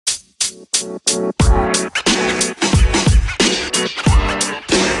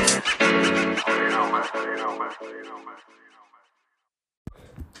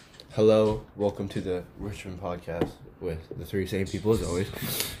Hello, welcome to the Richmond podcast with the three same people as always.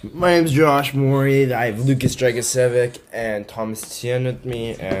 My name's Josh Morey. I have Lukas Dragicevic and Thomas Tien with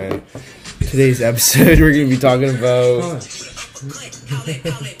me, and today's episode we're going to be talking about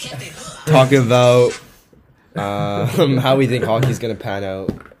how we think hockey's going to pan out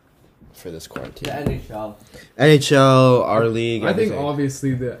for this quarantine. The NHL, our league. I think everything.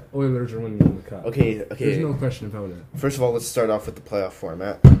 obviously the Oilers are winning the cup. Okay. There's no question about it. First of all, let's start off with the playoff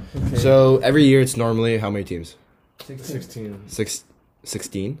format. Okay. So every year it's normally how many teams? 16.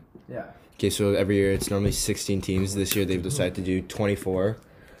 16? Yeah. Okay, so every year it's normally 16 teams. This year they've decided to do 24.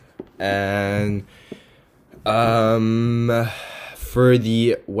 And for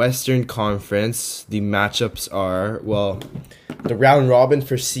the Western Conference, the matchups are, well, the round robin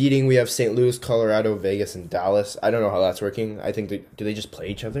for seeding, we have St. Louis, Colorado, Vegas, and Dallas. I don't know how that's working. I think do they just play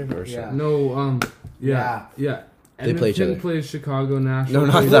each other? Or Yeah. something? No, yeah. They play each Edmonton other. plays Chicago, Nashville. No,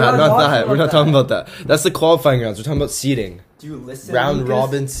 not plays- that. We're not talking about that. That's the qualifying rounds. We're talking about seeding. Do you listen? Round Lucas?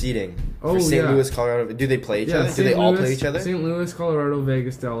 robin seeding. Oh, For St. yeah. Louis, Colorado. Do they play each Yeah, other? Do St. they all Louis- play each other? St. Louis, Colorado,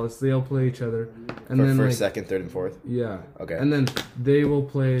 Vegas, Dallas. They all play each other. And For then first, like, second, third, and fourth? yeah. Okay. And then they will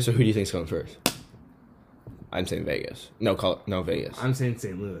play. So who do you think's going first? I'm saying Vegas. No, Vegas. I'm saying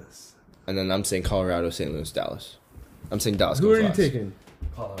St. Louis. And then I'm saying Colorado, St. Louis, Dallas. I'm saying Dallas Who comes are you last. taking?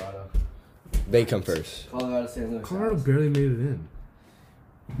 Colorado. They come first. Colorado, St. Louis. Colorado barely made it in.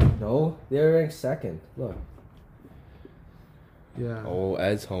 No, they're ranked second. Look. Yeah. Oh,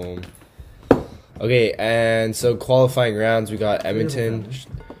 Ed's home. Okay, and so qualifying rounds, we got Edmonton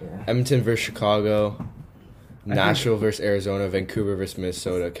versus Chicago, Nashville versus Arizona, Vancouver versus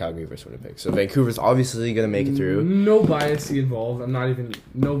Minnesota, Calgary versus Winnipeg. So Vancouver's obviously going to make it through. No biasy involved. I'm not even.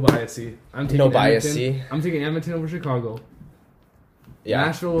 No biasy. I'm taking No Edmonton. biasy. I'm taking Edmonton over Chicago. Yeah.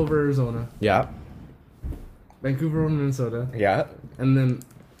 Nashville over Arizona. Yeah. Vancouver over Minnesota. Yeah. And then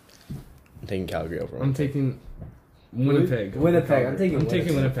I'm taking Calgary over. I'm taking Winnipeg. Winnipeg. I'm taking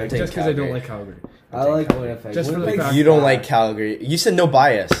Winnipeg I'm taking just because I don't Calgary. like Calgary. I like Winnipeg. Just for the Winnipeg's fact- You don't bad. like Calgary. You said no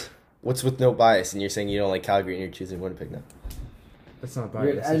bias. What's with no bias? And you're saying you don't like Calgary and you're choosing Winnipeg now. That's not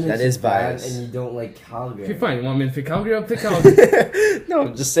You're bias. Edmonton's That is bad bias. And you don't like Calgary. Okay, fine. You want me to pick Calgary? I'll pick Calgary. No,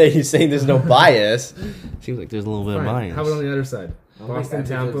 I'm just saying. You're saying there's no bias. Seems like there's a little bit of Fine. bias. How about on the other side? I don't think Boston, Edmonton's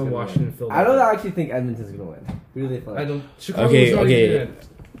Tampa, gonna Washington, win. Philadelphia. I don't actually think Edmonton's gonna win. Who do they play? I don't. Chicago's Okay, not okay. even good.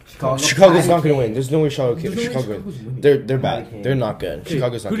 Chicago's not going to win. There's no way Chicago. There's no way Chicago. Chicago's winning. They're bad. They're not good. Okay,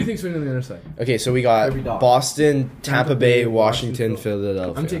 Chicago's not. Who do you Good. think's winning on the other side? Okay, so we got Every dog. Boston, Tampa Bay, Bay, Washington, Washington,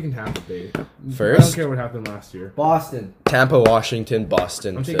 Philadelphia. I'm taking Tampa Bay. First? I don't care what happened last year. Boston. Tampa, Washington,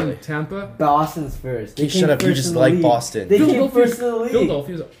 Boston, I'm Philly. taking Tampa. Boston's first. They You came shut up. You first just in the like league. Boston. They came Philadelphia's- first in the league.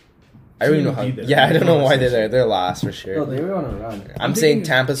 Philadelphia's. I don't even know how. Be there. Yeah, I don't know why they're there. They're last for sure. No, they were on a run. I'm I'm saying taking-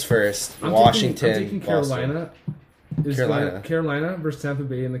 Tampa's first. I'm Washington, taking Boston. Carolina. Carolina. Carolina versus Tampa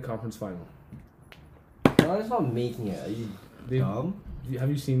Bay in the conference final. Carolina's not making it. Are you They- dumb? Have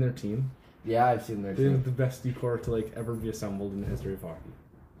you seen their team? Yeah, I've seen their They have team. the best decor to like ever be assembled in the history of hockey.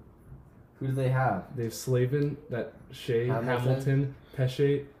 Who do they have? They have Slavin, that Shea, Hamilton. Hamilton,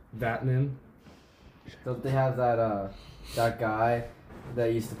 Pesce, Vatanen. Don't they have that guy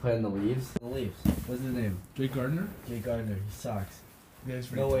that used to play in the Leafs? The Leafs. What's his name? Jake Gardner. Jay Gardner. He sucks. Yeah,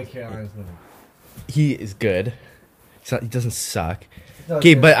 he's No way Carolina's winning. He is good. He doesn't suck.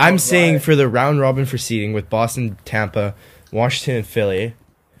 Okay, but I'm saying for the round robin for seeding with Boston, Tampa, Washington, and Philly,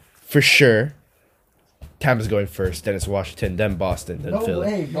 for sure, Tampa's going first. Then it's Washington, then Boston, then No Philly.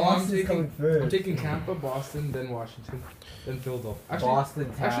 way. No, I'm Boston's taking- coming first. I'm taking Tampa, Boston, then Washington, then Philadelphia. Actually, Boston,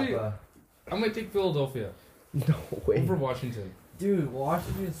 Tampa. actually- I might take Philadelphia No way. over Washington. Dude,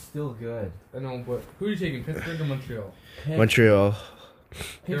 Washington's still good. I know, but who are you taking? Pittsburgh or Montreal? Montreal.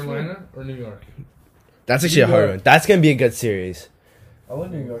 Carolina or New York? That's actually a hard one. That's gonna be a good series. I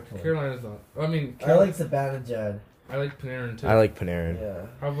want New York to win. Carolina's not. I mean, I like Zibanejad. I like Panarin too. I like Panarin. Yeah.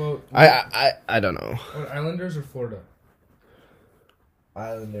 How about I don't know. Islanders or Florida?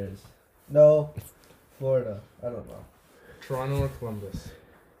 Islanders. No. Florida. I don't know. Toronto or Columbus?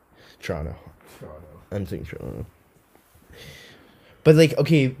 Toronto. Toronto. I'm thinking Toronto. But like,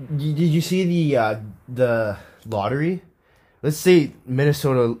 okay, did you see the lottery? Let's say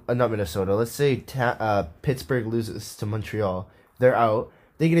Minnesota, not Minnesota. Let's say Pittsburgh loses to Montreal. They're out.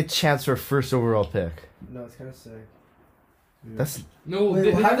 They get a chance for a first overall pick. No, it's kind of sick. That's No, Wait,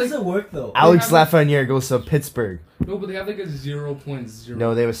 they how have does like, it work though? Alex have- Lafreniere goes to Pittsburgh. no, but they have like a 0.0.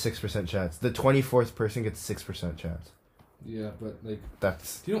 No, they have a 6% chance. The 24th person gets 6% chance. Yeah, but like,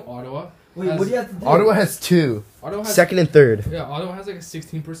 That's do you know Ottawa? Wait, has- what do you have to do? Ottawa has 2, Ottawa has second and third. Yeah, Ottawa has like a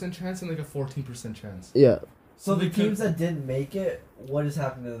 16% chance and like a 14% chance. Yeah, So the teams that didn't make it, what is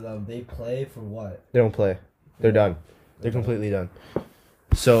happening to them? They play for what? they don't play. They're done. They're completely done.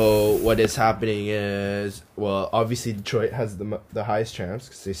 So what is happening is, well, obviously Detroit has the highest chance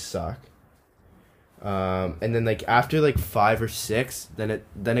because they suck. And then like after like 5 or 6, then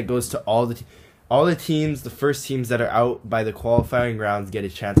it goes to all the teams. The first teams that are out by the qualifying rounds get a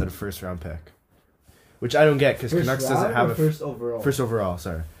chance at a first round pick, which I don't get because Canucks doesn't have a first overall. first overall.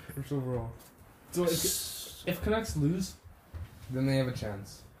 Sorry. First overall. So if Canucks lose, then they have a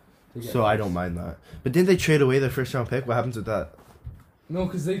chance. So I don't mind that. But didn't they trade away their first round pick? What happens with that? No,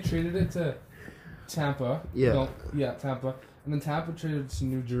 because they traded it to Tampa. Yeah. No, yeah, Tampa. And then Tampa traded it to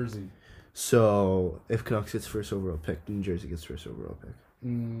New Jersey. So if Canucks gets first overall pick, New Jersey gets first overall pick.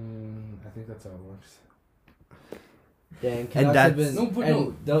 I think that's how it works. Dang, And that's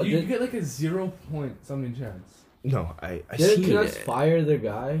You get like a 0 point something chance. No, I did seen Canucks it. fire their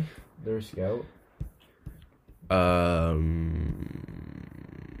guy, their scout? I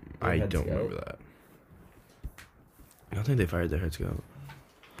head don't scout? remember that. I don't think they fired their head scout.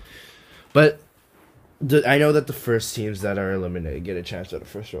 But I know that the first teams that are eliminated get a chance at a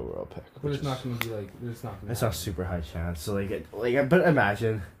first overall pick. But it's not going to be like, it's not going to It's not super high chance. So but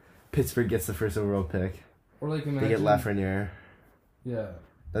imagine Pittsburgh gets the first overall pick. Or like They imagine. get Lafreniere. Yeah.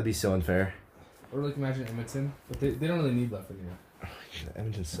 That'd be so unfair. Or like imagine Edmonton. But they don't really need Lafreniere.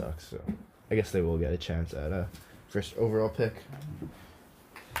 Edmonton sucks, so I guess they will get a chance at a first overall pick.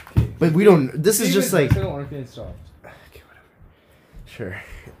 Okay. But we don't. This is just like. They aren't getting stopped. Okay, whatever. Sure,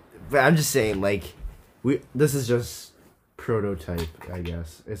 but I'm just saying, like, this is just prototype. I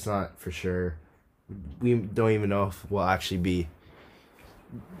guess it's not for sure. We don't even know if we'll actually be.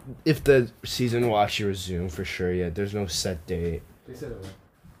 If the season will actually resume for sure yet. There's no set date. They said it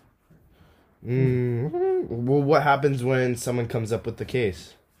Well, what happens when someone comes up with the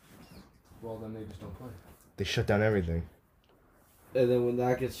case? Well, then they just don't play. They shut down everything. And then when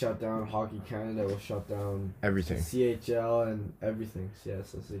that gets shut down, Hockey Canada will shut down Everything. CHL and everything.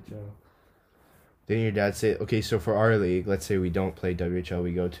 Yes, SHL. Didn't your dad say, okay, so for our league, let's say we don't play WHL,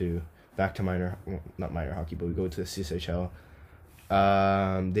 we go back to not minor hockey, but we go to the CSHL.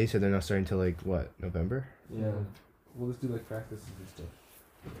 They said they're not starting till like, what, November? Yeah. We'll just do like practices and stuff.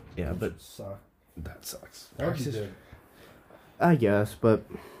 Yeah, but Suck. that sucks. That would be good. I guess, but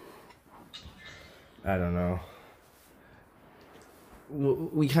I don't know.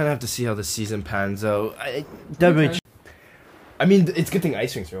 We kind of have to see how the season pans out. I mean, it's a good thing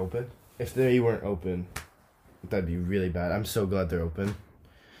ice rinks are open. If they weren't open, that'd be really bad. I'm so glad they're open.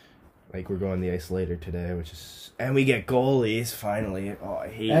 Like, we're going on the ice later today, and we get goalies, finally. Oh, I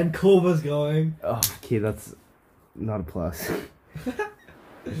hate And Kova's going. Oh, okay, that's not a plus.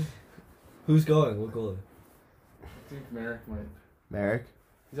 Who's going? What goalie? I think Merrick might. Merrick?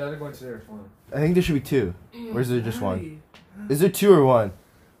 He's either going today or tomorrow. I think there should be 2. Or is there just 1? Is there 2 or 1?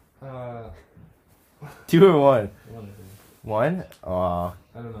 2 or 1? One, I think. 1? Aw,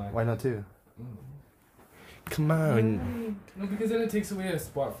 I don't know. why not 2? Come on. No, because then it takes away a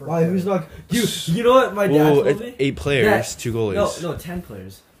spot for. Why? Who's not? You know what my dad Oh, told it's me? 8 players, Yeah. 2 goalies. No, 10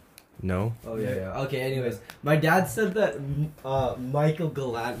 players. No? Oh yeah. Okay. Anyways, my dad said that Michael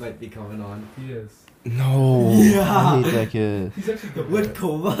Gallant might be coming on. He is. No. Yeah. I hate that kid. He's actually good. With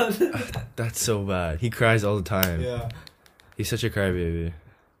Kova. That's so bad. He cries all the time. Yeah. He's such a crybaby.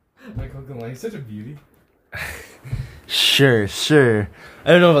 Michael Gallant, he's such a beauty. Sure. I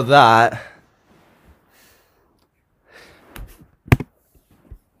don't know about that.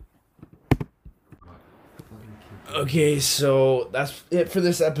 Okay, so that's it for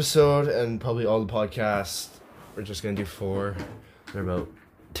this episode and probably all the podcasts. We're just going to do 4. They're about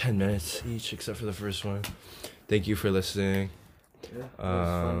 10 minutes each, except for the first one. Thank you for listening. Yeah. It was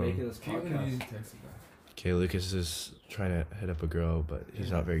fun making this Caitlin podcast. needs to text him back. Okay, Lucas is trying to hit up a girl, but he's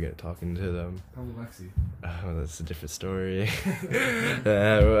not very good at talking to them. Probably Lexi. Oh, that's a different story. If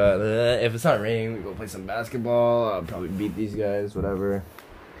it's not raining, we go play some basketball. I'll probably beat these guys, whatever.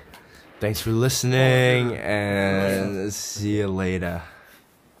 Thanks for listening, and see you later.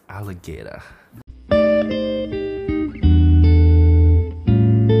 Alligator.